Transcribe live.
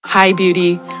Hi,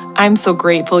 beauty. I'm so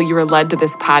grateful you were led to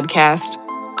this podcast.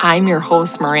 I'm your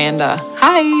host, Miranda.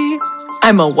 Hi.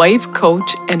 I'm a wife,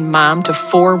 coach, and mom to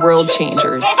 4 world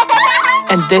changers.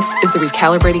 And this is the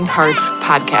Recalibrating Hearts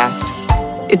podcast.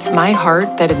 It's my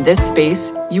heart that in this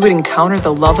space, you would encounter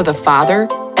the love of the Father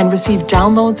and receive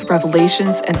downloads,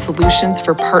 revelations, and solutions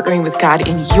for partnering with God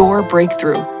in your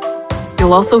breakthrough.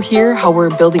 You'll also hear how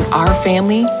we're building our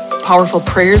family, powerful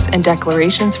prayers and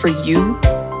declarations for you,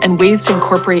 and ways to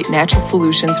incorporate natural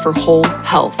solutions for whole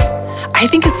health. I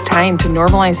think it's time to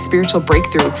normalize spiritual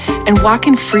breakthrough and walk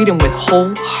in freedom with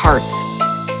whole hearts.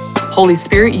 Holy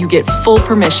Spirit, you get full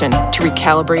permission to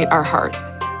recalibrate our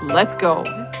hearts. Let's go.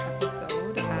 This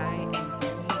episode, I am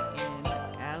bringing in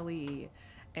Allie.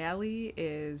 Allie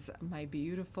is my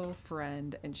beautiful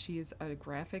friend, and she is a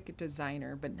graphic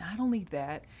designer. But not only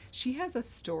that, she has a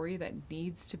story that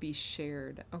needs to be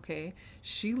shared, okay?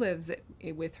 She lives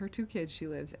with her 2 kids. She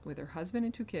lives with her husband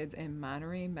and 2 kids in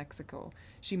Monterrey, Mexico.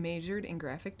 She majored in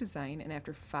graphic design, and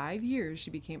after 5 years, she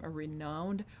became a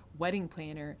renowned wedding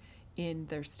planner in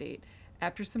their state.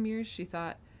 After some years, she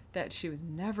thought that she was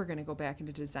never going to go back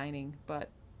into designing, but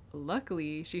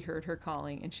luckily, she heard her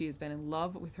calling, and she has been in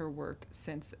love with her work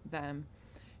since then.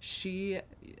 You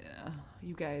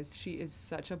guys, she is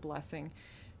such a blessing.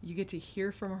 You get to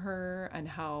hear from her and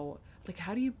how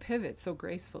do you pivot so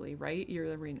gracefully, right?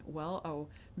 You're a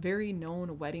very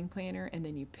known wedding planner, and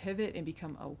then you pivot and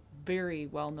become a very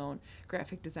well-known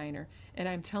graphic designer. And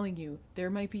I'm telling you,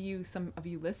 there might be some of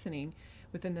you listening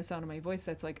within the sound of my voice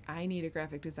that's like, I need a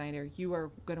graphic designer. You are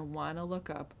going to want to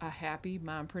look up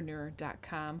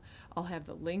ahappymompreneur.com. I'll have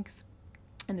the links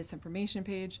in this information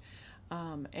page.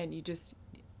 And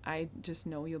I just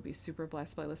know you'll be super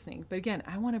blessed by listening. But again,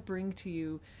 I want to bring to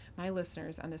you, my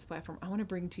listeners on this platform, I want to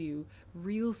bring to you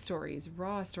real stories,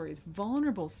 raw stories,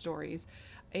 vulnerable stories,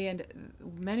 and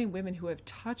men and women who have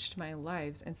touched my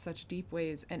lives in such deep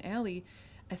ways. And Allie,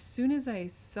 as soon as I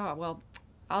saw,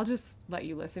 I'll just let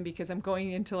you listen because I'm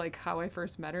going into how I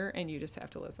first met her, and you just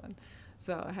have to listen.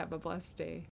 So have a blessed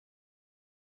day.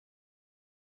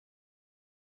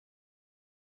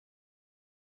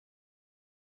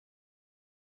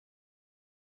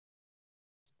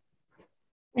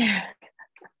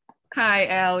 Hi,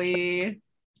 Allie.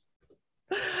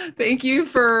 Thank you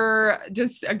for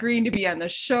just agreeing to be on the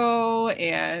show.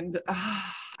 And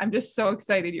I'm just so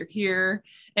excited you're here.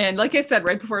 And like I said,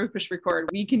 right before we push record,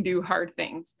 we can do hard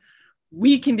things.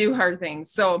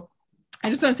 So I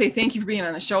just want to say thank you for being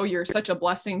on the show. You're such a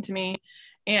blessing to me.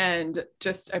 And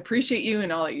just I appreciate you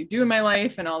and all that you do in my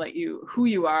life and who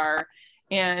you are.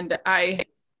 And I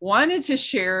wanted to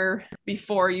share,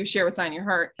 before you share what's on your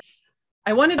heart,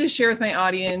 I wanted to share with my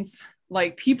audience,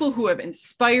 people who have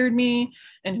inspired me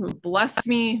and who blessed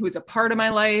me, who's a part of my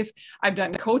life. I've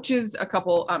done a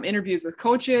couple interviews with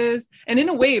coaches. And in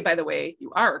a way, by the way,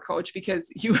 you are a coach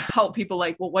because you help people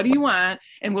what do you want?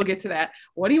 And we'll get to that.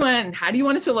 What do you want? And how do you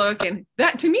want it to look? And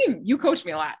that, to me, you coach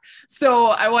me a lot. So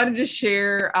I wanted to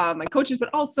share my coaches,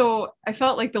 but also I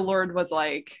felt like the Lord was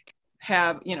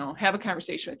have a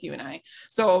conversation with you and I.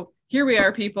 So here we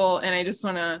are, people. And I just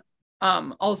want to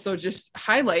also just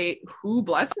highlight who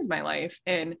blesses my life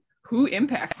and who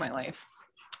impacts my life.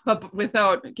 But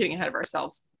without getting ahead of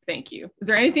ourselves, thank you. Is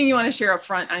there anything you want to share up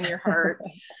front on your heart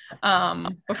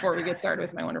before we get started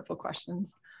with my wonderful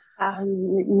questions?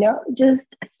 No, just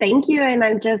thank you. And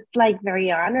I'm just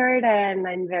very honored, and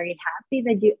I'm very happy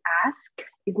that you asked.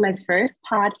 It's my first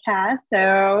podcast.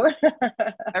 So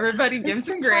everybody give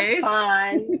some grace.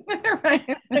 Fun.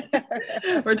 Right.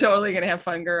 We're totally going to have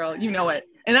fun, girl. You know it.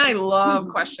 And I love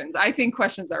questions. I think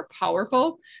questions are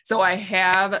powerful. So I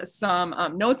have some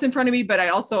notes in front of me, but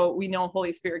we know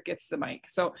Holy Spirit gets the mic.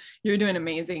 So you're doing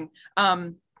amazing.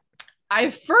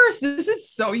 This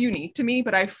is so unique to me,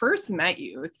 but I first met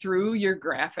you through your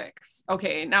graphics.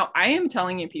 Okay. Now I am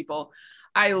telling you, people,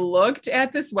 I looked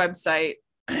at this website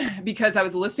because I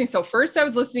was listening. So first I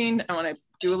was listening, I want to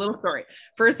do a little story.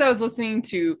 First, I was listening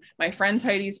to my friend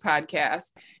Heidi's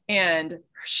podcast, and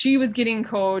she was getting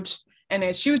coached. And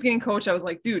as she was getting coached, I was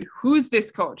like, dude, who's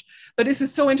this coach? But this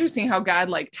is so interesting how God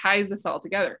ties this all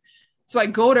together. So I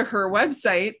go to her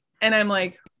website and I'm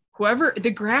like,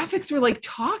 the graphics were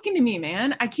talking to me,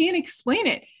 man. I can't explain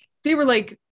it. They were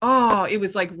it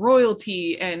was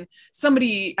royalty, and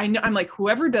somebody I know, I'm like,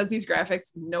 whoever does these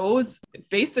graphics knows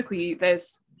basically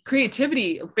this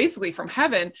creativity basically from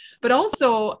heaven. But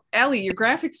also, Allie, your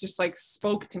graphics just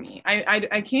spoke to me.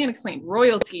 I can't explain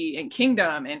royalty and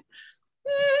kingdom. And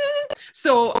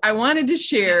so I wanted to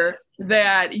share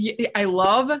that I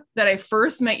love that I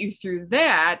first met you through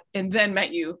that, and then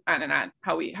met you on and on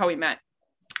how we met.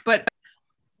 But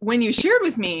when you shared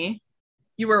with me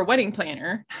you were a wedding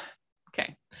planner.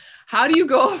 Okay. How do you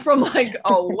go from like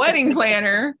a wedding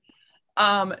planner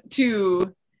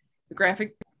to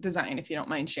graphic design, if you don't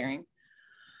mind sharing?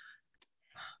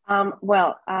 I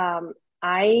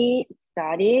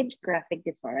studied graphic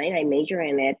design. I major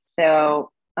in it.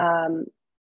 So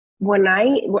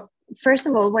first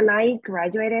of all, when I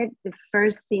graduated, the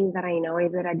first thing that I know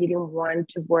is that I didn't want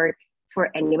to work for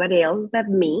anybody else but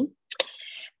me.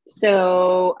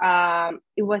 So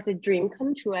it was a dream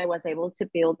come true. I was able to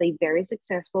build a very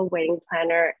successful wedding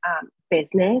planner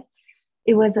business.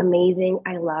 It was amazing.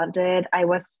 I loved it. I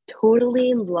was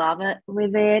totally in love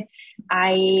with it.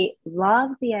 I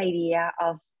love the idea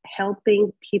of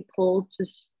helping people to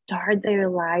start their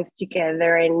lives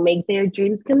together and make their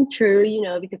dreams come true,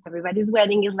 because everybody's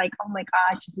wedding is like, oh my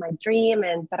gosh, it's my dream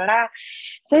and da-da-da.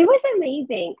 So it was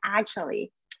amazing,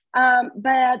 actually.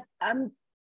 But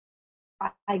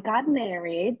I got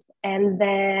married and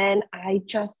then I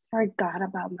just forgot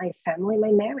about my family,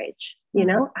 my marriage.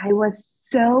 I was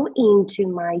so into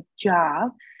my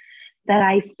job that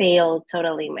I failed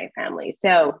totally my family.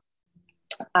 So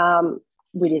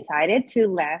we decided to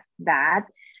leave that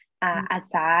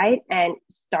aside and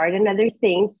start another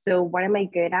thing. So what am I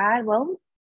good at? Well,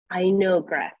 I know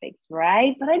graphics,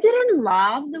 right? But I didn't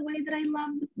love the way that I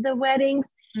loved the weddings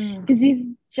because it's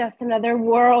just another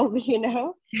world,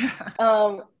 Yeah.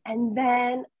 And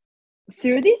then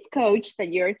through this coach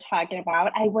that you're talking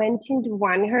about, I went into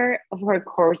one of her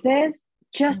courses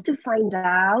just to find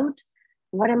out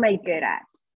what am I good at.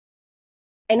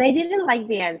 And I didn't like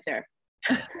the answer.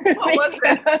 What was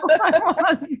that?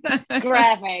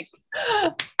 Graphics.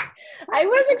 I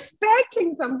was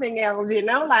expecting something else,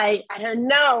 like, I don't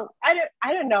know. I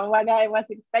don't know what I was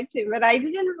expecting, but I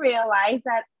didn't realize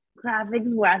that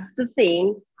graphics was the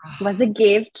thing, was a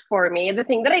gift for me, the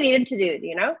thing that I needed to do,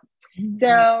 Mm-hmm.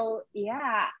 So,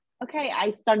 yeah. Okay.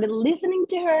 I started listening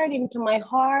to her into my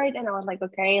heart and I was like,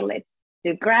 okay, let's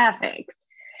do graphics.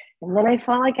 And then I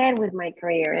fell again with my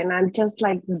career. And I'm just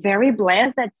like very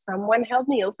blessed that someone helped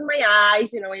me open my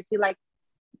eyes, it's like,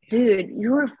 dude,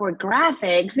 you're for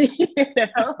graphics,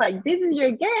 like this is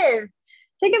your gift.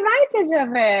 Take advantage of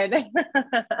it.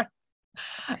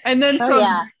 And then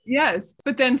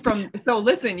so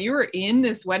listen, you were in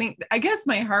this wedding. I guess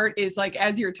my heart is like,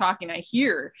 as you're talking, I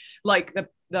hear like the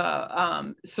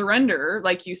surrender,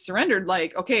 like you surrendered,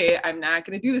 like, okay, I'm not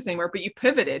going to do this anymore, but you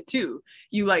pivoted too.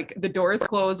 You like the doors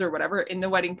closed or whatever in the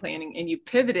wedding planning and you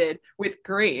pivoted with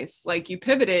grace. Like you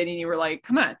pivoted and you were like,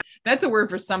 come on, that's a word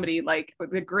for somebody, like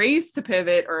the grace to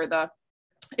pivot or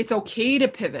it's okay to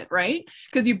pivot, right?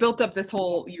 Because you built up this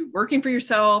whole, you working for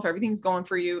yourself, everything's going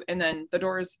for you. And then the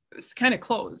doors kind of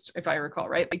closed, if I recall,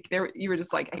 right? Like you were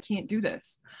just like, I can't do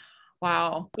this.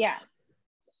 Wow. Yeah.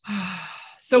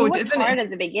 So it was hard at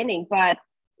the beginning, but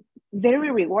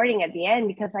very rewarding at the end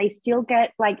because I still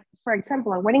get, like, for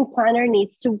example, a wedding planner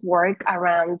needs to work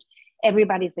around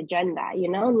everybody's agenda,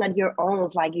 not your own.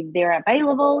 It's like if they're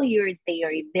available, you're there.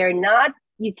 If they're not,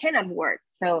 you cannot work.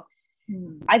 So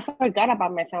I forgot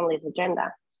about my family's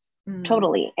agenda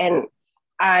totally. And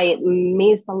I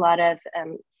missed a lot of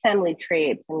family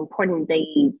trips and important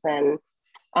dates. And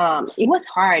it was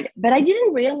hard, but I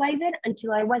didn't realize it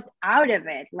until I was out of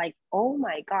it. Like, oh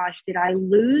my gosh, did I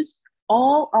lose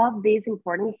all of these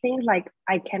important things? Like,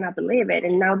 I cannot believe it.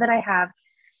 And now that I have,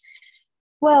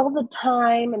 the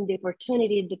time and the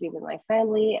opportunity to be with my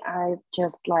family, I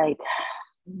just like,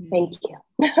 thank you.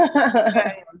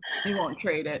 They won't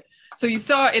trade it. So you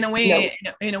saw in a way,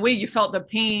 you felt the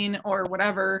pain or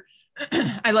whatever.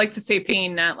 I like to say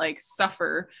pain, not like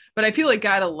suffer, but I feel like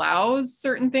God allows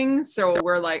certain things. So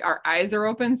we're like, our eyes are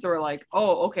open. So we're like,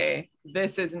 oh, okay,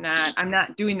 I'm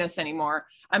not doing this anymore.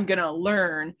 I'm going to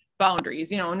learn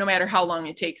boundaries, no matter how long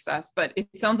it takes us. But it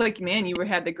sounds like, man, you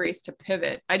had the grace to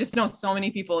pivot. I just know so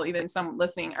many people, even some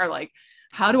listening, are like,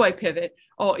 how do I pivot?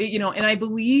 Oh, and I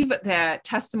believe that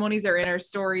testimonies are in our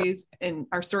stories and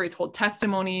our stories hold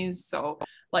testimonies. So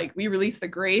like we release the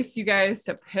grace, you guys,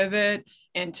 to pivot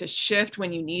and to shift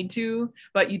when you need to,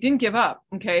 but you didn't give up.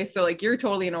 Okay. So like, you're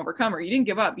totally an overcomer. You didn't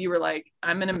give up. You were like,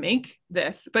 I'm going to make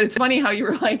this, but it's funny how you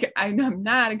were like, I'm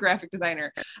not a graphic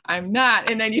designer. I'm not.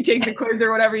 And then you take the quiz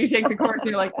or whatever, you take the course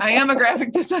and you're like, I am a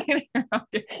graphic designer.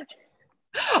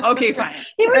 Okay, fine.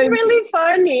 It was really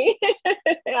funny,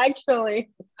 actually.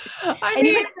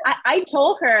 I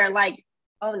told her, like,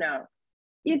 oh no,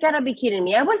 you gotta be kidding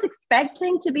me. I was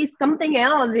expecting to be something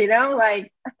else,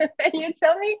 like, and you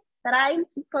tell me that I'm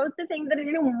supposed to think that I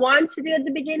didn't want to do at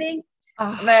the beginning.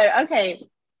 But okay.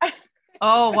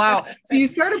 Oh, wow. So you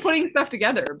started putting stuff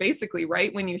together, basically,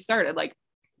 right? When you started, like,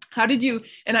 how did you,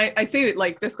 and I say that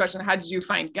like this question, how did you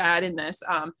find God in this?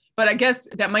 But I guess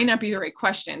that might not be the right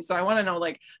question. So I want to know,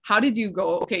 like, how did you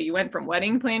go, okay, you went from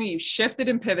wedding planning, you shifted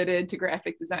and pivoted to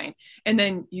graphic design, and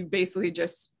then you basically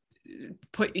just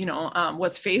put,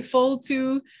 was faithful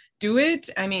to do it.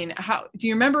 I mean, how do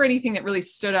you remember anything that really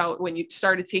stood out when you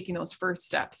started taking those first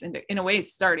steps and in a way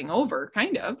starting over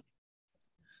kind of?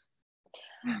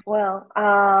 Well,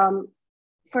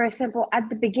 for example, at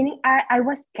the beginning, I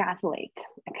was Catholic.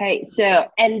 Okay. So,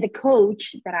 and the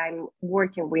coach that I'm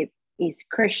working with is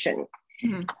Christian.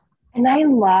 Mm-hmm. And I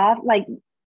love, like,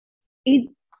 it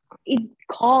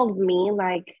called me,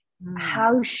 like,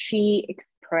 how she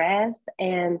expressed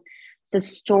and the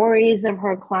stories of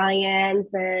her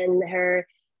clients and her,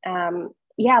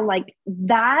 like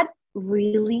that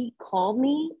really called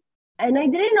me. And I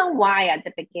didn't know why at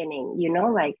the beginning,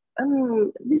 like,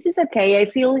 this is okay.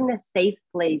 I feel in a safe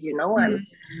place,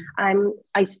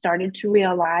 I started to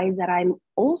realize that I'm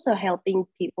also helping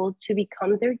people to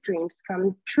become their dreams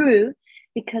come true,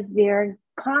 because they're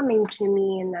coming to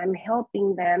me and I'm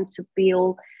helping them to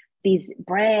build this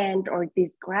brand or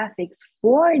these graphics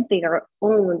for their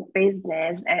own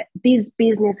business. This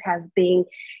business has been,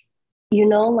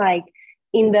 like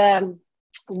in the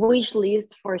wish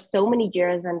list for so many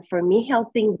years, and for me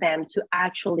helping them to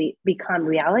actually become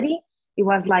reality, it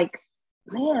was like,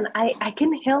 man, I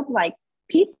can help like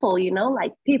people,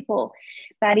 like people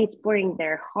that is putting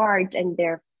their heart and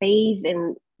their faith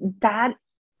in that.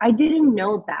 I didn't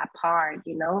know that part,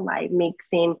 like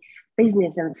mixing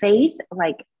business and faith,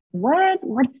 like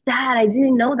what's that? I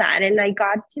didn't know that. And I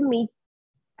got to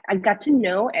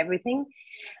know everything,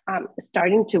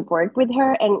 starting to work with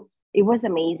her, and it was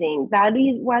amazing. That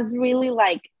was really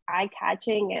like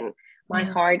eye-catching, and my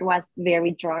heart was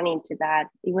very drawn into that.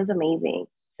 It was amazing.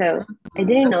 So I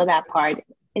didn't know that part,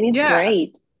 and it's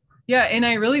great. Yeah. And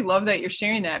I really love that you're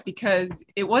sharing that, because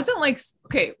it wasn't like,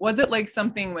 okay, was it like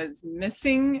something was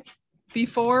missing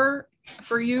before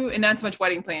for you? And not so much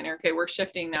wedding planner. Okay, we're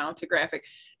shifting now to graphic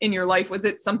in your life. Was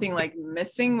it something like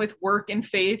missing with work and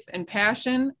faith and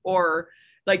passion, or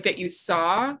like that you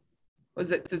saw?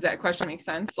 Does that question make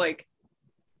sense? Like,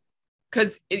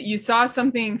 because you saw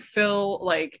something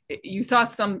you saw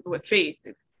some with faith,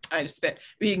 I just spit,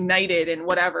 be ignited and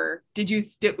whatever. Did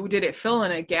it fill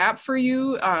in a gap for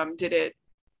you? Did it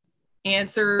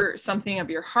answer something of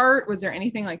your heart? Was there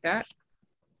anything like that?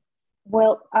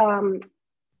 Well,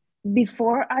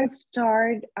 before I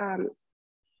start, I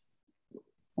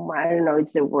don't know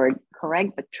if the word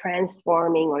correct, but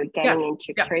transforming or getting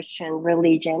into Christian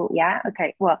religion. Yeah.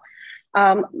 Okay. Well,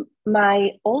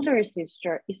 my older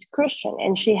sister is Christian,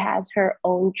 and she has her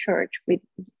own church with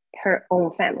her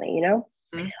own family,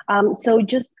 so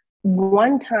just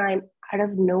one time out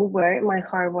of nowhere, my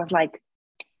heart was like,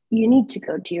 you need to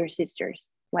go to your sister's,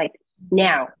 like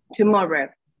now, tomorrow,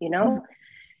 And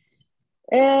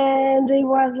it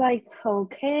was like,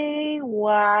 okay,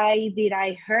 why did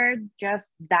I heard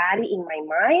just that in my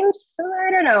mind? So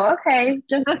I don't know. Okay,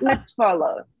 just let's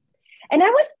follow. And I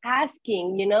was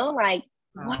asking, like,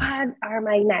 what are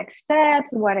my next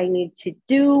steps? What I need to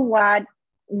do? What?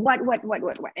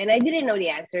 And I didn't know the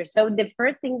answer. So the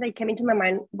first thing that came into my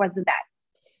mind was that.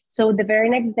 So the very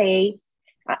next day,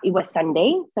 it was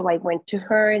Sunday. So I went to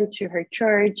her and to her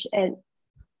church, and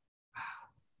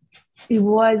it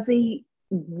was a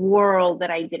world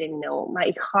that I didn't know.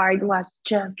 My heart was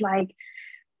just like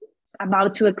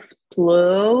about to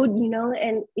explode,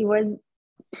 and it was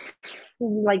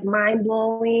like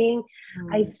mind-blowing.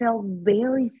 I felt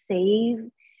very safe,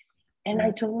 and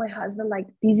I told my husband, like,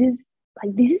 this is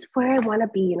where I want to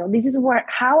be, this is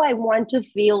how I want to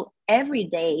feel every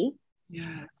day.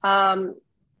 Yes.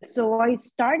 So I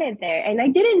started there, and I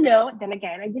didn't know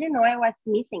I was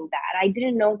missing that. I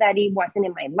didn't know that it wasn't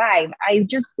in my life. I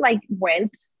just like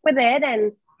went with it,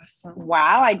 and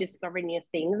wow, I discovered new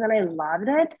things, and I loved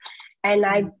it. And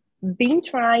I've been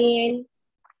trying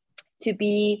to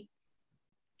be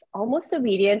almost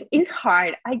obedient. It's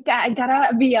hard. I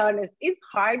gotta be honest. It's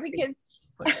hard because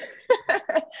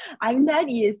I'm not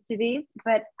used to this,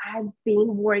 but I've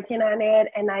been working on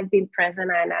it, and I've been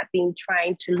present, and I've been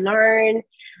trying to learn.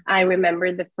 I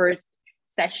remember the first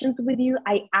sessions with you,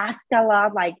 I asked a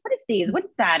lot, like, what is this?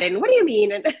 What's that? And what do you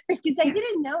mean? And because I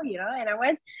didn't know, and I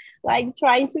was like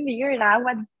trying to figure it out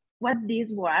what this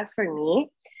was for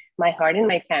me, my heart and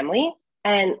my family.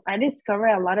 And I discovered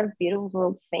a lot of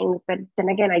beautiful things, but then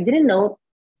again, I didn't know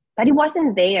that it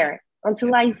wasn't there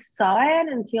until I saw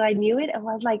it, until I knew it. I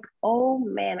was like, oh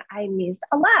man, I missed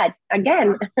a lot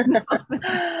again.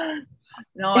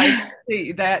 No, I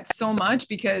see that so much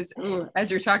because as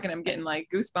you're talking, I'm getting like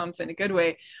goosebumps in a good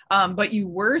way. But you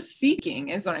were seeking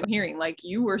is what I'm hearing. Like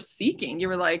you were seeking, you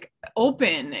were like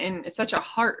open and such a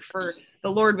heart for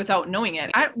the Lord without knowing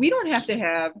it. We don't have to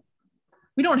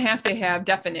have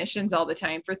definitions all the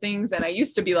time for things. And I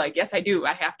used to be like, yes, I do.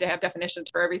 I have to have definitions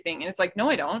for everything. And it's like, no,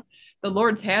 I don't. The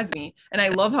Lord's has me. And I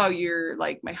love how you're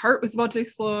like, my heart was about to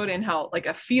explode and how like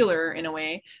a feeler in a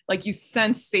way, like you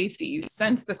sense safety, you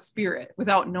sense the spirit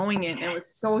without knowing it. And it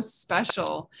was so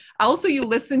special. Also, you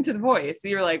listen to the voice.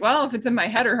 You're like, well, if it's in my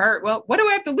head or heart, well, what do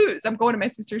I have to lose? I'm going to my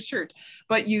sister's church.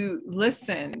 But you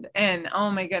listened and oh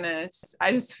my goodness,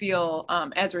 I just feel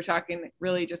as we're talking,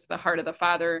 really just the heart of the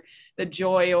Father, the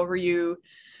joy over you.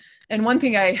 And one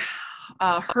thing I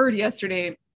heard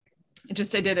yesterday, I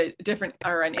did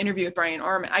an interview with Brian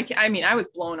Orman. I mean, I was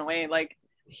blown away. Like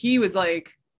he was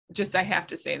like, I have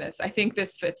to say this. I think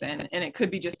this fits in, and it could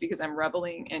be just because I'm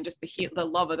rebelling and just the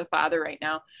love of the Father right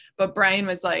now. But Brian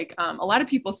was like, a lot of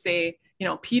people say,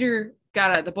 Peter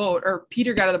got out of the boat, or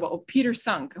Peter got out of the boat. Peter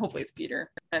sunk. Hopefully it's Peter.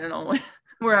 I don't know,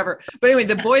 wherever. But anyway,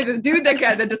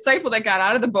 the disciple that got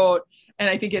out of the boat, and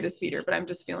I think it is Peter, but I'm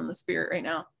just feeling the spirit right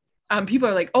now. People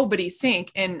are like, oh, but he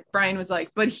sank. And Brian was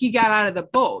like, but he got out of the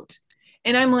boat.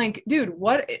 And I'm like, dude,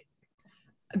 what?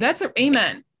 That's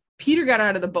amen. Peter got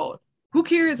out of the boat. Who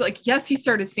cares? Like, yes, he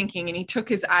started sinking and he took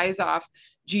his eyes off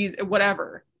Jesus,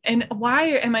 whatever. And why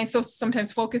am I so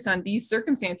sometimes focused on these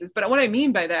circumstances? But what I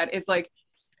mean by that is like,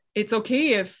 it's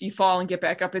okay if you fall and get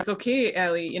back up. It's okay,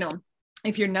 Ellie,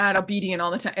 if you're not obedient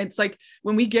all the time. It's like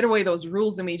when we get away those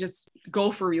rules and we just go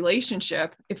for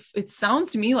relationship, if it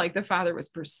sounds to me like the Father was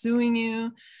pursuing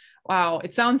you. Wow.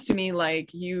 It sounds to me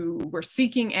like you were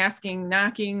seeking, asking,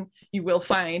 knocking, you will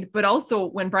find. But also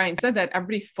when Brian said that,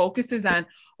 everybody focuses on,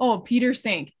 oh, Peter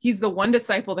sank. He's the one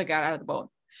disciple that got out of the boat.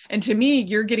 And to me,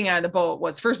 you're getting out of the boat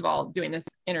was, first of all, doing this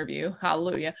interview.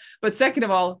 Hallelujah. But second of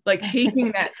all, like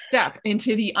taking that step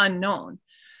into the unknown.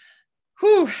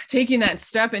 Taking that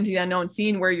step into the unknown,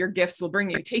 seeing where your gifts will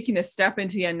bring you, taking the step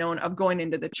into the unknown of going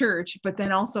into the church, but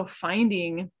then also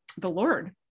finding the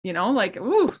Lord, like,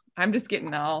 I'm just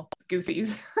getting all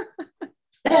goosies.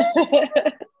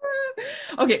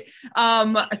 Okay.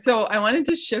 So I wanted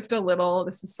to shift a little.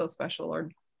 This is so special,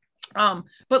 Lord.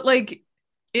 But like,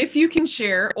 if you can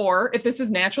share, or if this is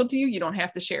natural to you, you don't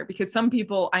have to share, because some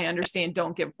people I understand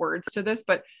don't give words to this,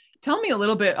 but tell me a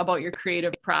little bit about your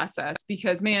creative process,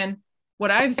 because man, what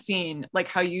I've seen, like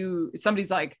how somebody's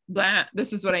like, blah,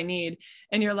 this is what I need.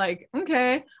 And you're like,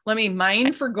 okay, let me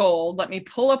mine for gold. Let me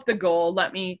pull up the gold.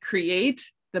 Let me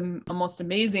create the most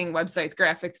amazing websites,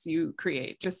 graphics you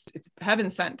create. Just, it's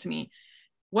heaven sent to me.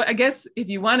 What, I guess if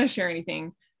you want to share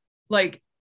anything, like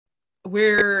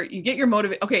where you get your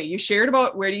motivation. Okay. You shared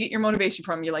about where do you get your motivation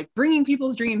from? You're like bringing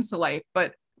people's dreams to life,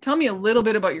 but tell me a little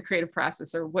bit about your creative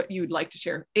process, or what you'd like to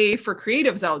share, A, for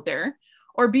creatives out there,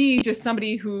 or B, just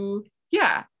somebody who,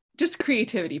 just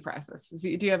creativity processes. Do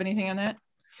you have anything on that?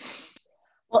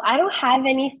 Well, I don't have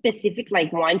any specific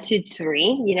like 1, 2,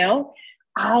 3,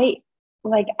 I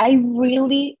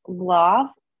really love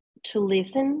to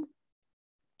listen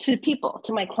to people,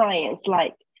 to my clients,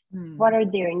 like what are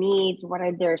their needs, what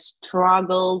are their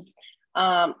struggles.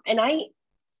 And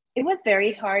it was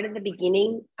very hard at the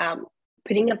beginning,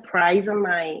 putting a price on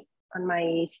my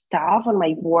stuff, on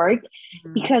my work,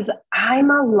 because I'm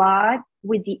a lot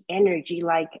with the energy,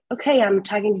 like, okay, I'm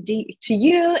talking to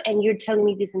you and you're telling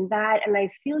me this and that, and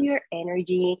I feel your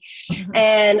energy,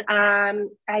 and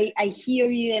I hear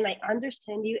you and I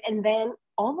understand you, and then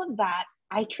all of that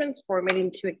I transform it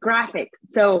into a graphics.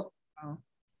 So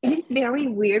it is very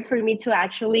weird for me to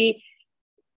actually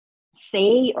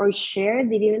say or share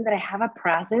that even that I have a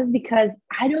process, because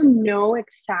I don't know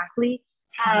exactly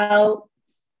how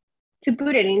to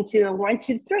put it into a 1,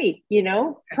 2, 3,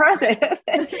 process.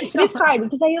 It's hard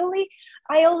because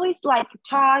I always like to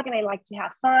talk, and I like to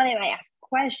have fun, and I ask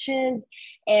questions,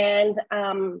 and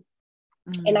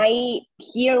I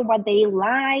hear what they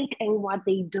like and what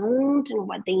they don't and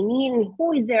what they need and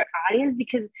who is their audience,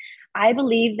 because I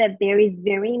believe that there is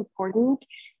very important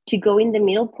to go in the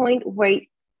middle point where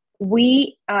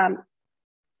we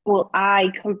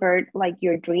I convert like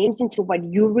your dreams into what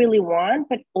you really want,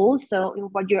 but also in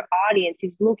what your audience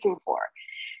is looking for.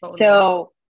 Oh,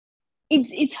 so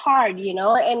it's hard,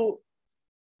 and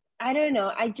I don't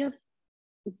know. I just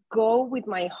go with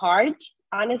my heart,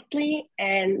 honestly,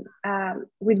 and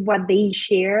with what they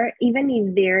share, even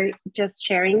if they're just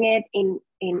sharing it in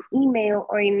email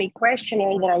or in a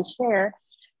questionnaire that I share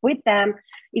with them.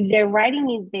 If they're writing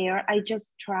it there, I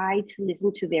just try to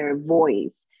listen to their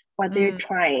voice, what they're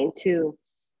trying to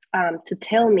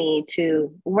tell me,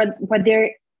 to what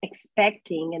they're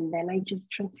expecting, and then I just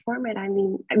transform it. I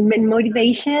mean,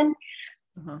 motivation,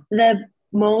 Uh-huh.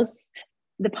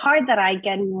 the part that I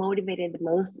get motivated the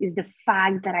most is the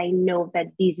fact that I know that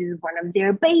this is one of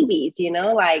their babies,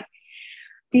 like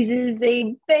this is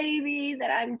a baby that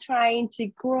I'm trying to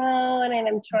grow, and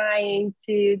I'm trying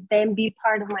to then be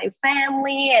part of my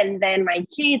family, and then my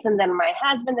kids, and then my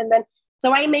husband. And then,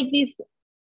 so I make this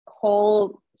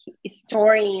whole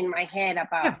story in my head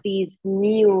about these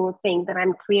new things that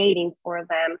I'm creating for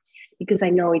them, because I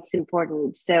know it's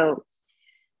important. So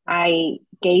I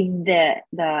gave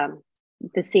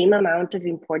the same amount of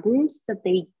importance that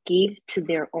they give to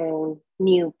their own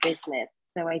new business.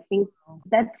 So I think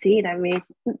that's it. I mean,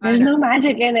 there's no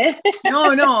magic in it.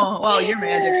 No. Well, you're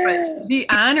magic, but the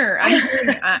honor,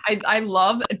 I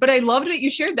love, but I loved that you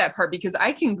shared that part, because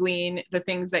I can glean the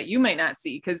things that you might not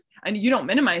see, because you don't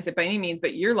minimize it by any means,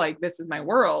 but you're like, this is my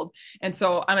world. And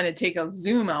so I'm going to take a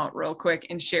zoom out real quick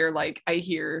and share, like, I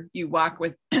hear you walk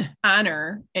with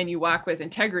honor, and you walk with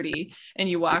integrity, and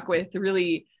you walk with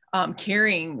really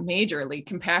caring, majorly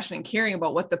compassion and caring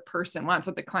about what the person wants,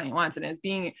 what the client wants. And as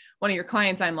being one of your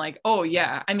clients, I'm like, oh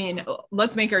yeah, I mean,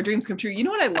 let's make our dreams come true. You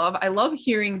know what I love? I love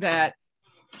hearing that.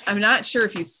 I'm not sure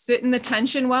if you sit in the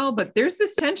tension well, but there's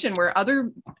this tension where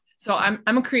so I'm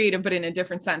a creative, but in a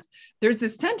different sense. There's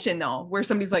this tension though, where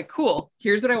somebody's like, cool,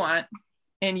 here's what I want.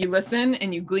 And you listen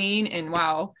and you glean, and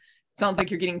wow, sounds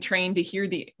like you're getting trained to hear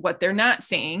what they're not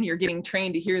saying. You're getting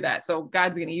trained to hear that. So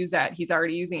God's going to use that. He's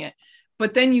already using it.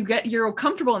 But then you're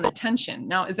comfortable in the tension.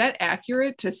 Now, is that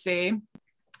accurate to say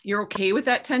you're okay with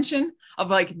that tension of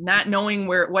like not knowing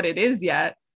what it is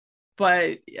yet?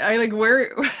 But I like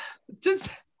where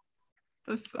just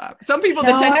some people.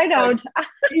 No, I don't.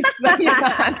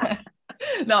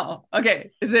 No.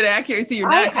 Okay. Is it accurate? So you're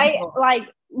not.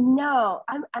 No.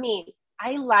 I mean,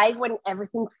 I like when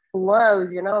everything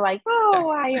flows. Like, oh,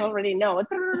 I already know,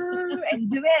 and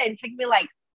do it. And take me like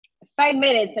 5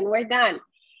 minutes, and we're done.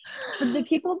 But the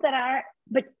people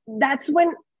but that's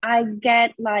when I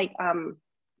get like,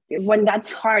 when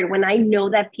that's hard, when I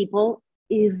know that people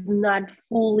is not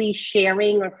fully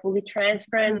sharing or fully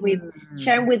transparent with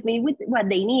sharing with me with what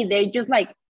they need. They're just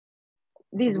like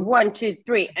this 1, 2,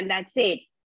 3, and that's it.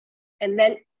 And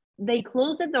then they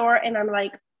close the door, and I'm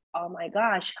like, oh my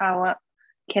gosh, how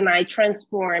can I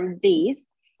transform this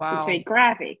into a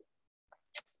graphic?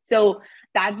 So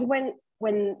that's when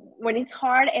it's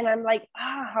hard, and I'm like,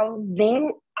 how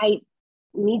then I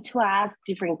need to ask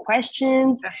different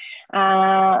questions.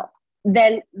 Yes.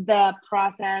 Then the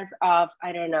process of,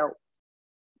 I don't know,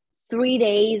 3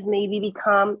 days maybe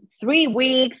become 3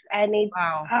 weeks, and it's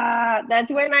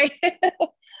that's when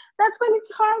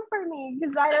it's hard for me,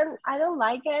 because I don't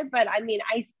like it, but I mean,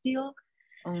 I still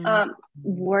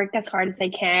work as hard as I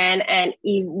can, and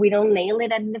if we don't nail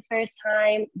it at the first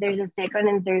time, there's a second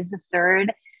and there's a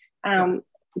third.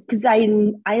 Because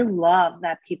I love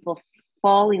that people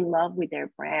fall in love with their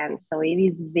brand, so it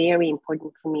is very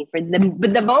important for me. But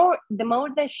the more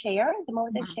they share,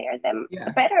 them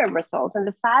the better results and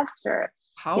the faster.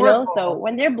 Powerful. So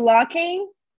when they're blocking,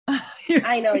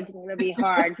 I know it's going to be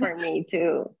hard for me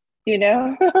to. You're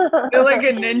like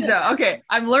a ninja. Okay.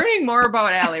 I'm learning more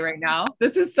about Allie right now.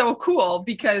 This is so cool,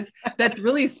 because that's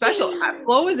really special.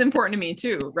 Flow is important to me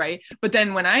too. Right. But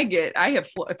then when I have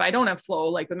flow, if I don't have flow,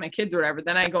 like with my kids or whatever,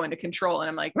 then I go into control, and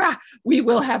I'm like, we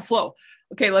will have flow.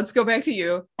 Okay. Let's go back to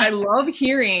you. I love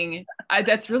hearing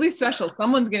that's really special.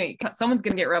 Someone's going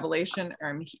to get revelation,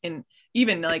 or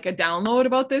even like a download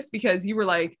about this, because you were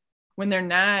like, when they're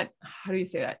not, how do you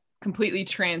say that? Completely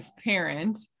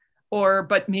transparent,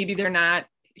 but maybe they're not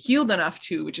healed enough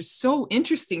to, which is so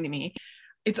interesting to me.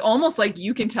 It's almost like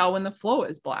you can tell when the flow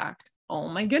is blocked. Oh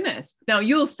my goodness. Now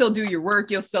you'll still do your work.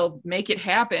 You'll still make it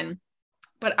happen.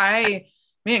 But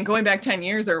going back 10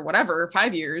 years or whatever,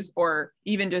 5 years, or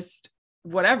even just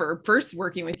whatever, first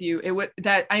working with you,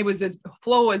 I was as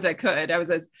flow as I could. I was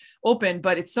as open,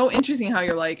 but it's so interesting how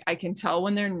you're like, I can tell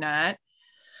when they're not,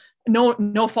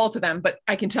 no fault to them, but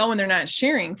I can tell when they're not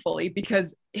sharing fully,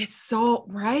 because it's so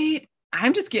right.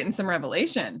 I'm just getting some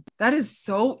revelation. That is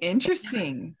so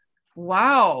interesting.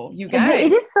 Wow. You guys.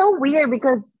 It is so weird,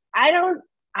 because I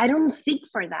don't seek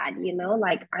for that,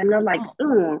 like, I'm not like,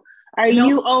 are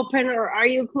you open or are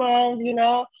you closed?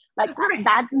 Like,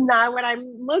 that's not what I'm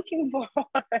looking for.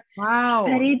 Wow.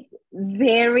 But it's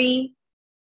very,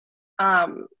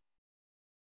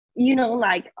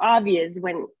 like obvious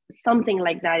when something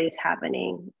like that is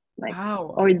happening, like,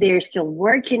 or they're still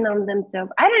working on themselves.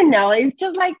 I don't know. It's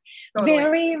just like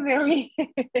very, very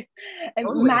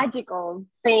magical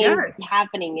things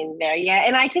happening in there. Yeah.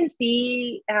 And I can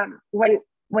see when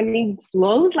when it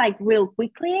flows like real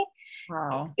quickly,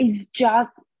 Wow. it's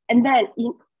just, and then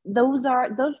those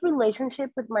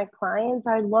relationships with my clients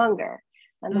are longer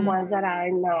than the ones that are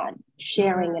not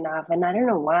sharing enough. And I don't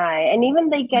know why. And even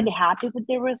they get happy with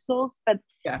their results, but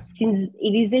since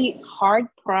it is a hard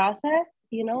process,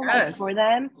 you know, like for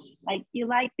them, like you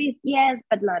like this, yes,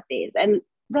 but not this. And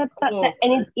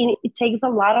and it takes a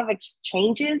lot of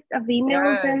exchanges of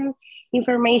emails and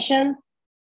information.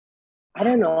 I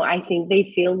don't know. I think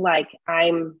they feel like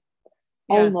I'm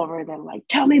all over them, like,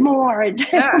 tell me more,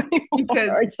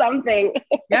 because, or something.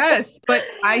 Yes, but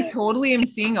I totally am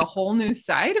seeing a whole new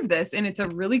side of this. And it's a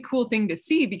really cool thing to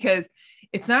see because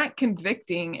it's not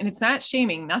convicting and it's not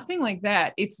shaming, nothing like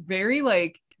that. It's very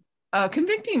like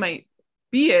convicting might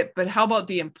be it, but how about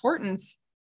the importance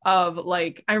of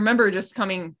like, I remember just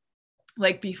coming,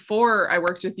 like before I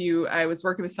worked with you, I was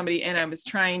working with somebody and I was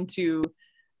trying to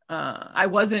I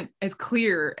wasn't as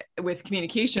clear with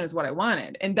communication as what I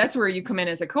wanted. And that's where you come in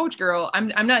as a coach, girl.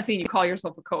 I'm not saying you call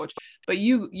yourself a coach, but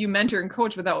you mentor and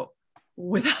coach without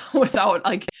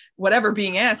like whatever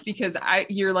being asked, because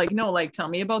you're like, no, like, tell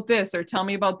me about this or tell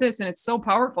me about this. And it's so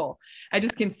powerful. I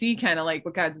just can see kind of like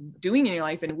what God's doing in your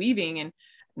life and weaving and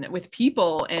with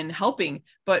people and helping.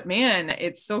 But man,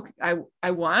 it's so,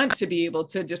 I want to be able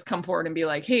to just come forward and be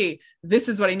like, hey, this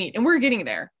is what I need. And we're getting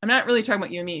there. I'm not really talking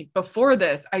about you and me. Before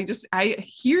this, I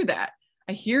hear that.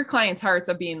 I hear clients' hearts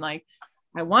of being like,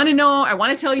 I want to know, I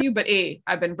want to tell you, but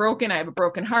I've been broken. I have a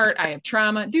broken heart. I have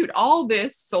trauma. Dude, all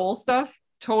this soul stuff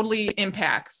totally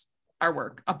impacts our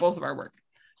work, both of our work.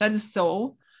 That is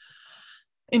so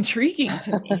intriguing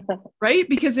to me, right?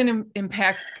 Because it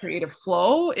impacts creative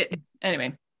flow.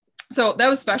 Anyway, so that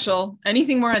was special.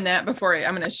 Anything more on that before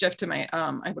I'm going to shift to my,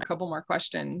 I have a couple more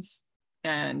questions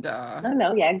and,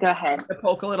 No, go ahead. To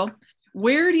poke a little.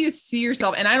 Where do you see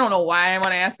yourself? And I don't know why I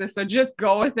want to ask this, so just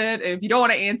go with it. If you don't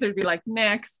want to answer, be like,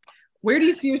 next. Where do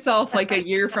you see yourself like a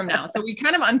year from now? So we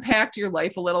kind of unpacked your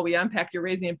life a little. We unpacked you're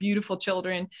raising a beautiful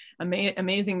children,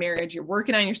 amazing marriage. You're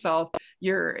working on yourself.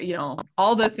 You're,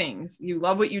 all the things. You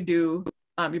love what you do.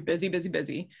 You're busy, busy,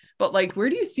 busy. But like, where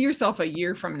do you see yourself a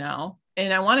year from now?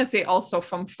 And I want to say also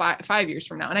from 5 years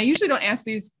from now. And I usually don't ask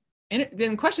these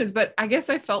questions, but I guess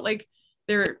I felt like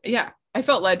I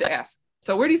felt led to ask.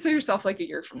 So where do you see yourself like a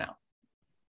year from now?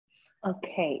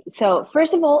 Okay. So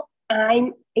first of all,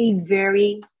 I'm a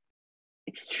very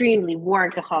extremely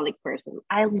workaholic person.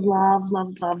 I love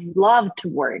to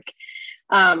work.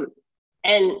 And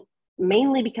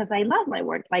mainly because I love my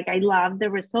work. Like I love the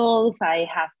results. I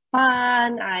have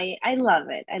fun. I love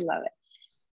it.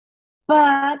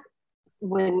 But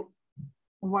when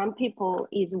one people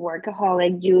is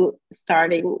workaholic, you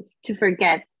starting to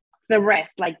forget the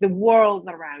rest, like the world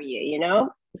around you,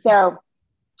 So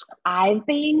I've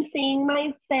been seeing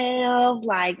myself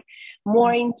like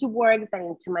more into work than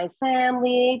into my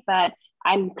family, but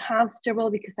I'm comfortable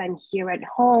because I'm here at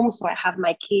home. So I have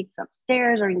my kids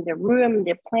upstairs or in the room,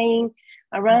 they're playing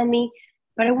around me,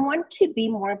 but I want to be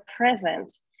more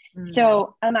present.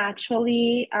 So I'm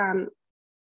actually not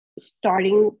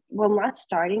starting,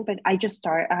 but I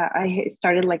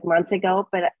started like months ago,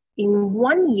 but in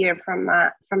 1 year from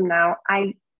now,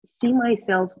 I see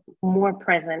myself more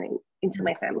present into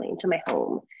my family, into my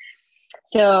home.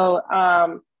 So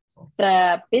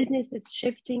the business is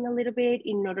shifting a little bit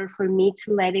in order for me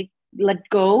to let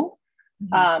go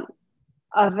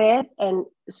of it and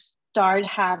start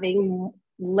having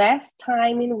less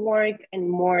time in work and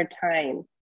more time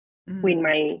with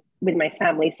my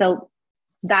family. So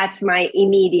that's my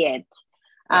immediate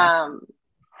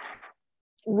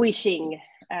wishing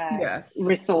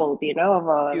result, of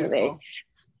all of it.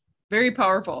 Very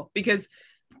powerful, because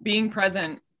being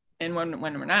present, and when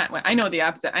we're not, I know the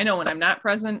opposite. I know when I'm not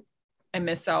present, I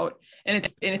miss out, and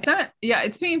it's not,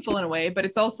 it's painful in a way, but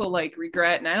it's also like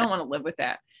regret, and I don't want to live with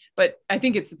that. But I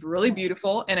think it's really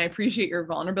beautiful, and I appreciate your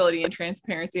vulnerability and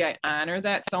transparency. I honor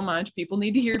that so much. People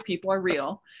need to hear people are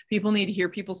real. People need to hear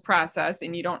people's process,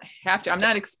 and you don't have to. I'm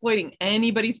not exploiting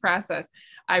anybody's process.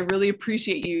 I really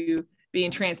appreciate you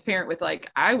being transparent with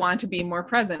like, I want to be more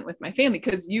present with my family,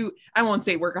 because I won't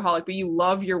say workaholic, but you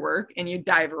love your work and you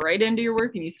dive right into your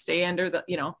work and you stay under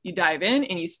you dive in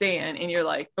and you stay in and you're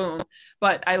like, boom.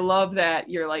 But I love that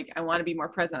you're like, I want to be more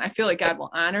present. I feel like God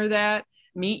will honor that,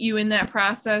 meet you in that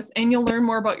process, and you'll learn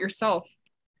more about yourself.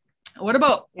 What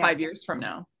about 5 years from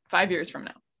now? 5 years from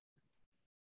now?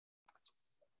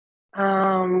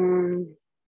 I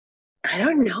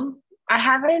don't know. I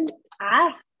haven't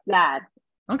asked that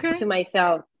to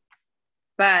myself,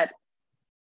 but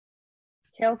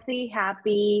healthy,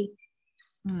 happy,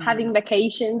 having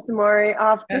vacations more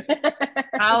often. Yes.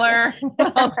 Holler.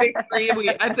 I'll take 3 a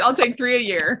week. I'll take 3 a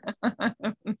year.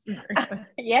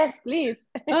 Yes, please.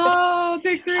 Oh, I'll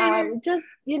take 3 a year. Just,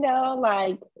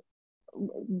 like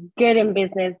good in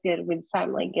business, good with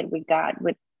family, good with God,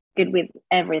 good with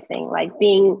everything, like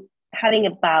having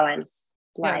a balanced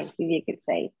life, Yes. if you could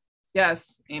say.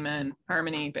 Yes. Amen.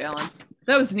 Harmony, balance.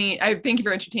 That was neat. I thank you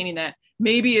for entertaining that.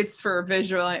 Maybe it's for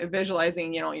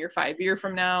visualizing, your 5 year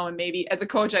from now. And maybe as a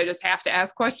coach, I just have to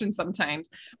ask questions sometimes,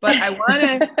 but I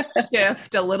want to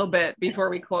shift a little bit before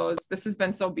we close. This has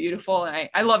been so beautiful. And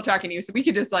I love talking to you. So we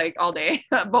could just like all day,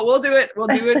 but we'll do it.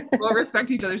 We'll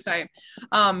respect each other's time.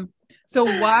 So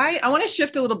I want to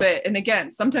shift a little bit. And again,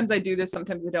 sometimes I do this,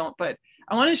 sometimes I don't, but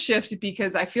I want to shift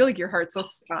because I feel like your heart's so,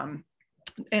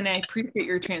 and I appreciate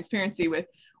your transparency with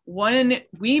when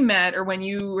we met or when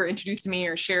you were introduced to me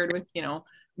or shared with,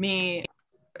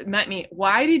 met me.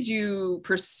 Why did you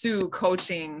pursue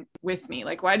coaching with me?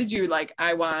 Like, why did you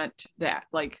I want that?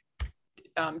 Like,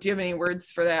 do you have any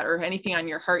words for that or anything on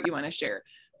your heart you want to share?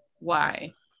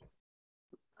 Why?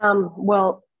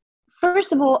 Well,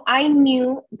 first of all, I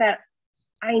knew that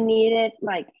I needed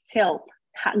help,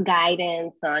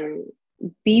 guidance on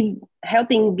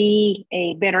helping be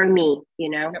a better me,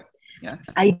 Yep.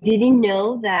 Yes. I didn't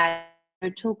know that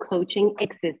virtual coaching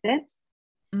existed.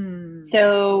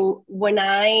 So when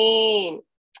I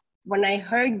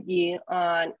heard you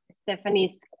on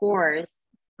Stephanie's course,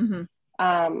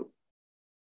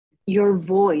 your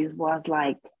voice was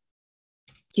like,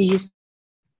 do you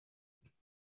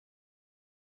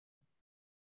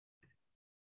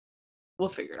we'll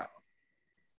figure it out.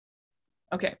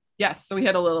 Okay. Yes. So we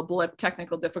had a little blip,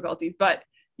 technical difficulties, but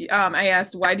I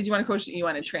asked, why did you want to coach? You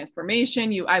wanted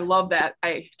transformation. I love that.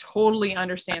 I totally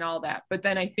understand all that. But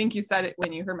then I think you said it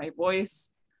when you heard my voice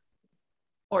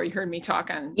or you heard me talk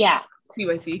on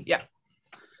CYC. Yeah.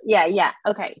 Yeah.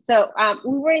 Okay. So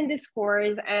we were in this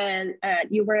course and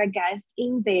you were a guest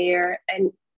in there.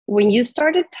 And when you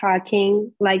started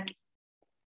talking,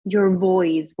 your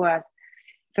voice was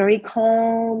very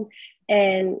calm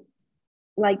and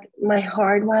my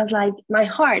heart was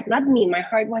not me, my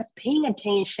heart was paying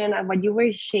attention at what you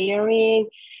were sharing.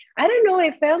 I don't know,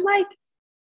 it felt like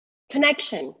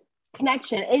connection.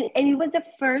 And it was the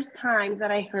first time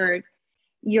that I heard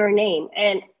your name.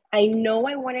 And I know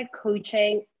I wanted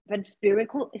coaching, but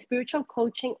spiritual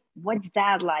coaching, what's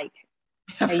that like?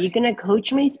 Are you going to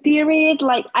coach my spirit?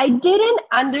 I didn't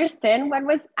understand what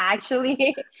was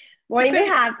actually going to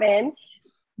happen.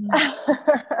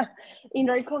 In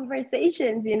our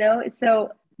conversations, so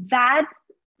that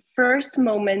first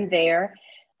moment there,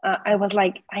 I was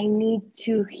like, I need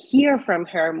to hear from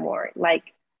her more.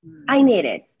 I need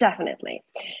it, definitely.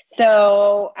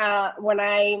 So when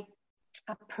I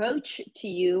approached to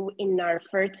you in our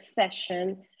first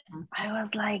session, I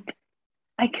was like,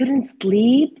 I couldn't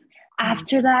sleep.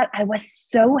 After that, I was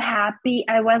so happy.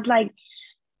 I was like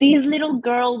this little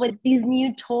girl with this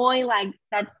new toy,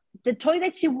 the toy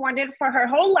that she wanted for her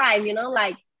whole life,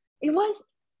 it was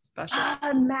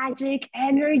special, magic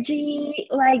energy,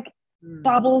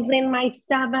 bubbles in my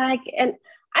stomach. And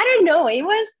I don't know, it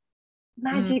was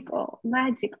magical.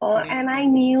 And I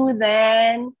knew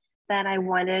then that I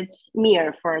wanted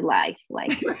Mir for life.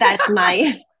 That's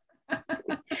my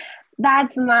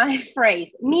That's my phrase,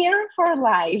 Mir for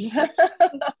life.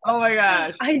 Oh my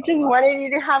gosh. I just wanted you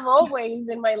to have always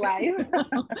in my life.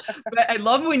 But I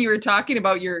love when you were talking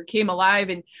about your came alive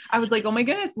and I was like, oh my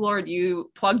goodness, Lord,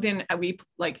 you plugged in,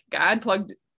 God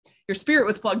plugged, your spirit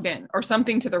was plugged in or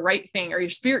something to the right thing, or your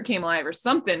spirit came alive or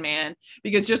something, man,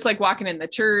 because just like walking in the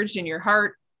church in your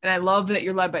heart. And I love that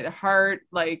you're led by the heart,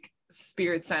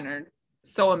 spirit centered.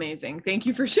 So amazing. Thank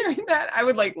you for sharing that. I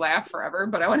would laugh forever,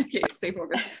 but I want to stay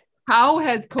focused. How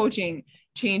has coaching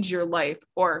changed your life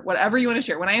or whatever you want to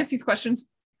share? When I ask these questions,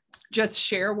 just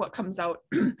share what comes out.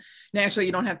 And actually,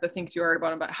 you don't have to think too hard about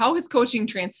them, but how has coaching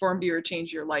transformed you or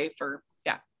changed your life or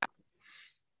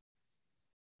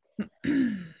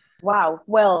Wow.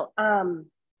 Well, I'm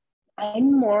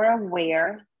more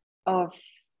aware of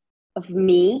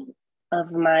me,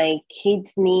 of my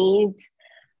kids' needs.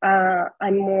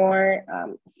 I'm more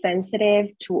sensitive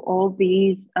to all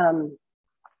these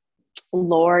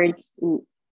Lord's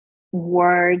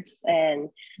words and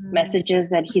messages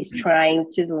that he's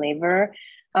trying to deliver.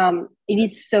 It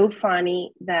is so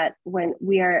funny that when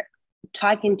we are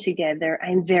talking together,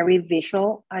 I'm very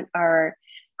visual at our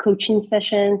coaching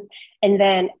sessions. And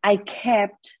then I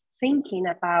kept thinking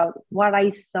about what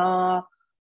I saw,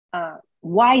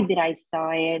 why did I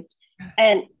saw it? Yes.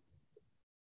 And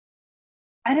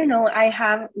I don't know. I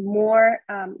have more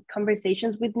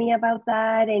conversations with me about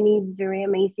that, and he's very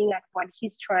amazing at what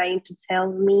he's trying to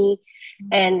tell me,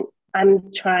 and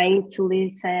I'm trying to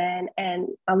listen. And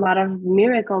a lot of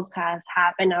miracles has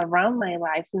happened around my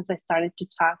life since I started to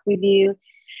talk with you.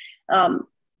 Um,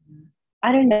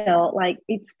 I don't know. Like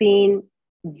it's been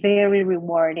very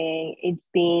rewarding. It's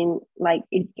been like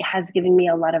it has given me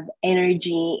a lot of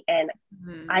energy, and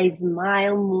I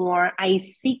smile more.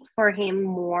 I seek for him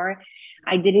more.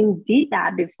 I didn't do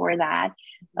that before that.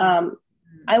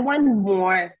 I want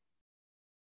more.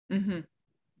 Mm-hmm.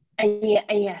 And yeah,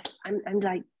 and yes, I'm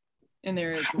like And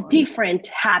there is more. different,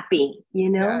 happy,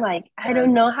 Yes, like I yes.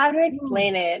 don't know how to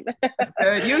explain it. That's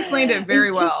good. You explained it very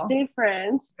It's well. just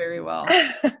different. Very well.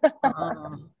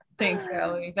 Thanks,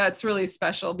 Allie. That's really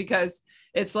special because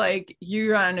it's like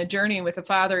you're on a journey with a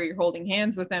father, you're holding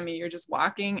hands with him, and you're just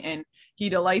walking, and he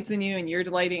delights in you and you're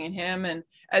delighting in him. And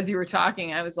as you were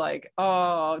talking, I was like,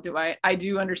 oh, I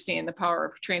do understand the power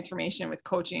of transformation with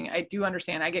coaching. I do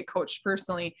understand. I get coached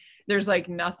personally. There's like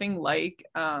nothing like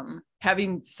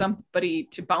having somebody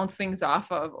to bounce things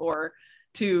off of, or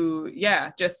to,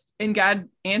 just, and God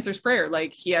answers prayer.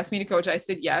 Like he asked me to coach. I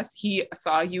said, yes. He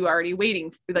saw you already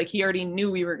waiting. Like he already knew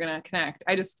we were going to connect.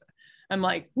 I'm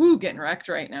like, woo, getting wrecked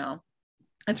right now.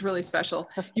 That's really special.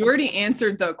 You already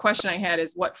answered the question I had,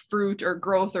 is what fruit or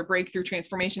growth or breakthrough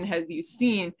transformation have you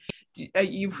seen?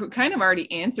 You kind of already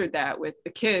answered that with the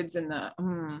kids and the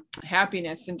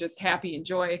happiness and just happy and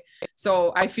joy.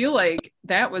 So I feel like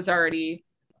that was already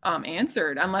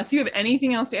answered, unless you have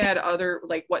anything else to add, other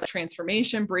like what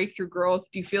transformation, breakthrough, growth.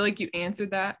 Do you feel like you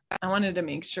answered that? I wanted to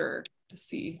make sure to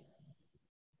see.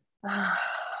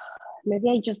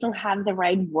 Maybe I just don't have the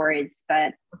right words,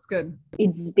 but that's good.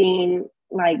 It's been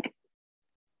like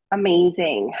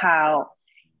amazing how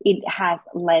it has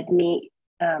let me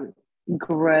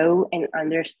grow and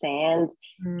understand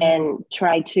and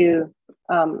try to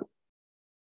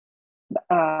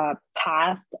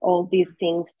pass all these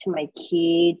things to my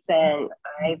kids. And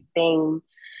I've been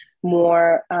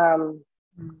more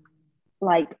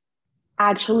like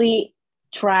actually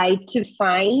try to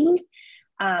find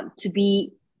to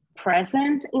be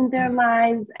present in their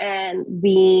lives and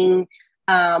being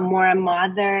more a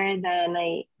mother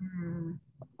than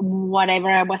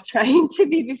whatever I was trying to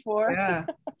be before.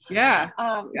 Yes.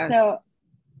 So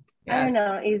I don't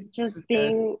know, it's just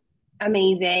been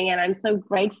amazing, and I'm so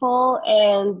grateful,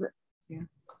 and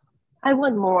I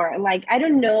want more. Like I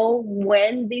don't know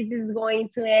when this is going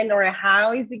to end or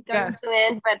how is it going to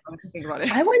end, but think about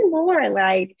it. I want more.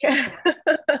 Like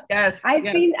I've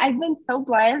been so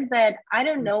blessed that I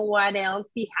don't know what else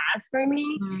he has for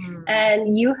me,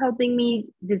 and you helping me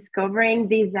discovering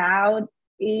this out.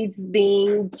 It's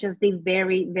been just a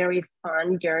very, very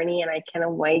fun journey, and I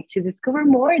cannot wait to discover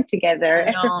more together.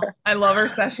 I love our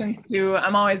sessions too.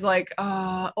 I'm always like,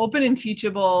 open and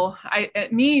teachable.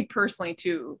 Me personally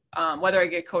too, whether I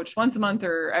get coached once a month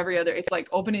or every other, it's like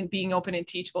being open and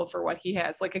teachable for what he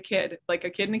has, like a kid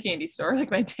in a candy store, like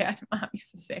my dad and mom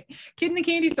used to say, kid in a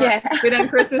candy store. But on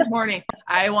Christmas morning,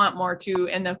 I want more too.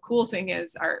 And the cool thing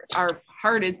is our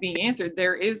heart is being answered.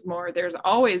 There is more. There's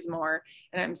always more.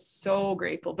 And I'm so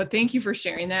grateful. But thank you for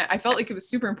sharing that. I felt like it was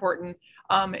super important.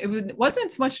 It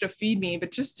wasn't so much to feed me,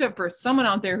 but just for someone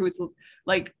out there who's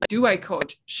like, do I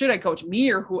coach? Should I coach me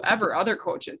or whoever other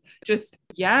coaches? Just,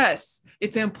 yes,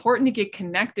 it's important to get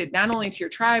connected, not only to your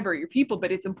tribe or your people,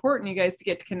 but it's important, you guys, to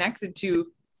get connected to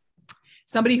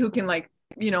somebody who can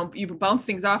you bounce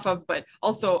things off of, but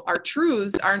also our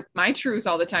truths aren't my truth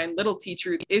all the time. Little T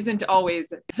truth isn't always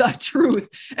the truth.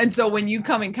 And so when you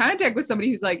come in contact with somebody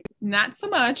who's like, not so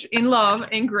much in love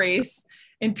and grace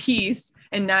and peace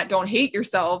and don't hate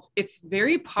yourself, it's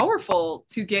very powerful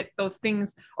to get those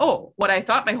things. Oh, what I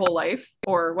thought my whole life,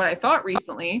 or what I thought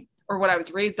recently, or what I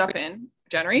was raised up in,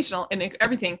 generational and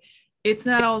everything. It's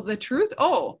not all the truth.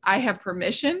 Oh, I have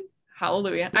permission.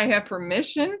 Hallelujah. I have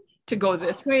permission to go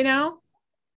this way now.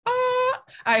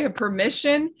 I have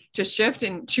permission to shift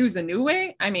and choose a new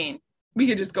way. I mean, we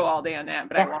could just go all day on that,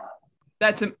 but I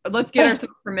won't. Let's get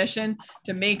ourselves permission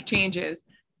to make changes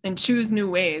and choose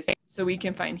new ways so we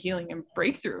can find healing and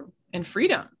breakthrough and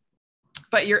freedom.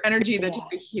 But your energy,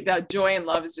 the joy and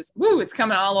love is just, it's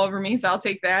coming all over me. So I'll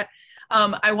take that.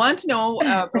 I want to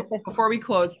know before we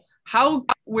close,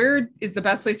 where is the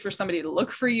best place for somebody to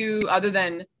look for you other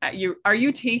than are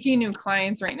you taking new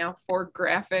clients right now for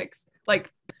graphics? Like,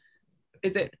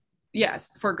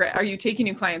 are you taking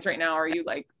new clients right now? Or are you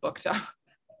like booked up?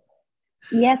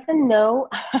 Yes and no.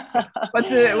 Thanks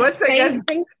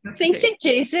to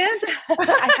Jesus.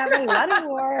 I have a lot of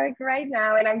work right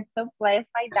now, and I'm so blessed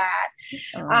by that.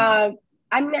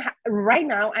 Right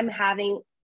now I'm having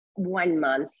 1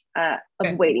 month of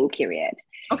Okay. waiting period.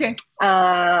 Okay.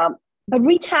 But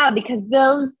reach out because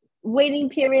those waiting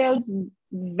periods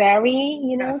vary,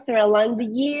 Yes. so along the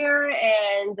year.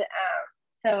 And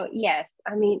so, yes,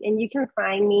 I mean, and you can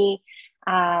find me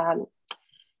on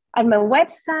my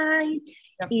website.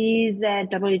 Yep. Is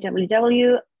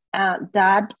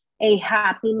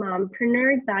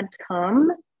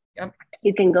www.ahappymompreneur.com. Yep.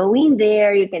 You can go in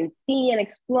there, you can see and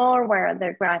explore where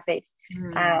other graphics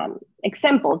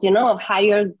examples, of how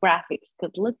your graphics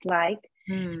could look like.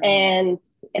 And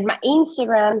my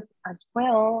Instagram as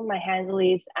well, my handle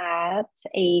is at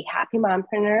a happy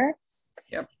mompreneur.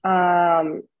 Yep.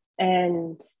 And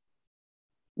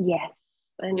yes.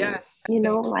 And, yes.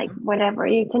 Whatever,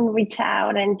 you can reach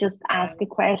out and just ask a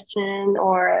question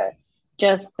or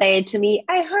just say to me,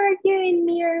 I heard you in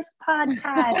Mir's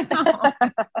podcast.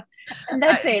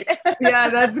 That's it. Yeah,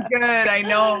 that's good. I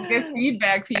know. Get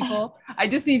feedback, people. I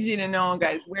just need you to know,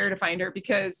 guys, where to find her,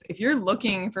 because if you're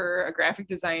looking for a graphic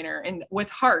designer and with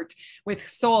heart, with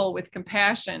soul, with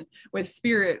compassion, with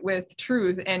spirit, with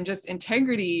truth, and just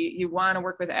integrity, you want to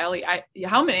work with Allie. I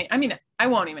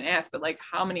won't even ask, but like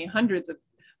how many hundreds of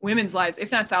women's lives,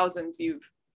 if not thousands, do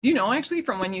you know actually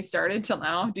from when you started till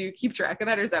now? Do you keep track of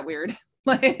that, or is that weird?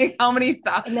 Like how many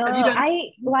thousands? No,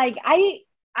 I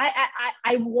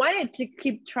wanted to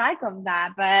keep track of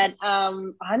that, but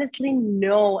honestly,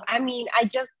 no. I mean, I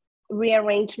just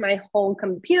rearranged my whole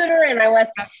computer and I was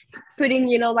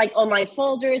putting, all my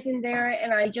folders in there,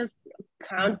 and I just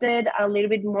counted a little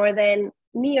bit more than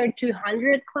near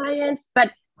 200 clients,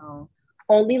 but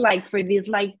only for these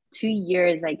 2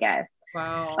 years, I guess.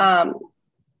 Wow. Wow.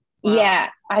 Yeah,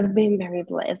 I've been very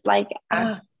blessed.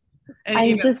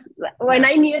 When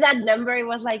I knew that number, it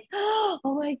was like, oh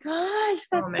my gosh,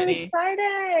 that's so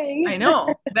exciting. I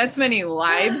know. That's many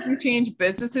lives you change,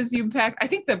 businesses you impact. I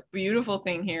think the beautiful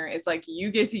thing here is you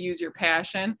get to use your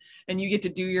passion and you get to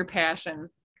do your passion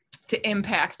to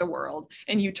impact the world,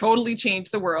 and you totally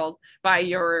change the world by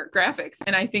your graphics.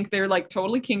 And I think they're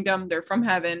totally kingdom. They're from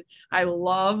heaven. I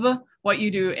love what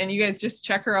you do. And you guys just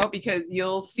check her out, because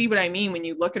you'll see what I mean when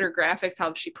you look at her graphics,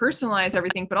 how she personalized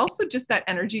everything, but also just that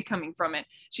energy coming from it.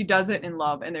 She does it in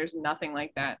love, and there's nothing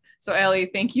like that. So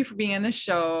Allie, thank you for being on the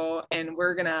show, and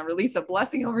we're going to release a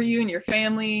blessing over you and your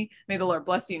family. May the Lord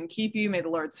bless you and keep you. May the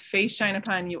Lord's face shine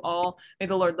upon you all. May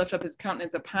the Lord lift up his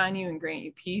countenance upon you and grant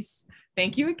you peace.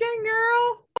 Thank you again,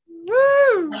 girl.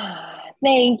 Woo!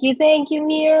 Thank you,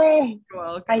 Mir. You're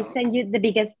welcome. I send you the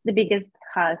biggest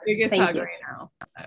hug. Biggest hug right now.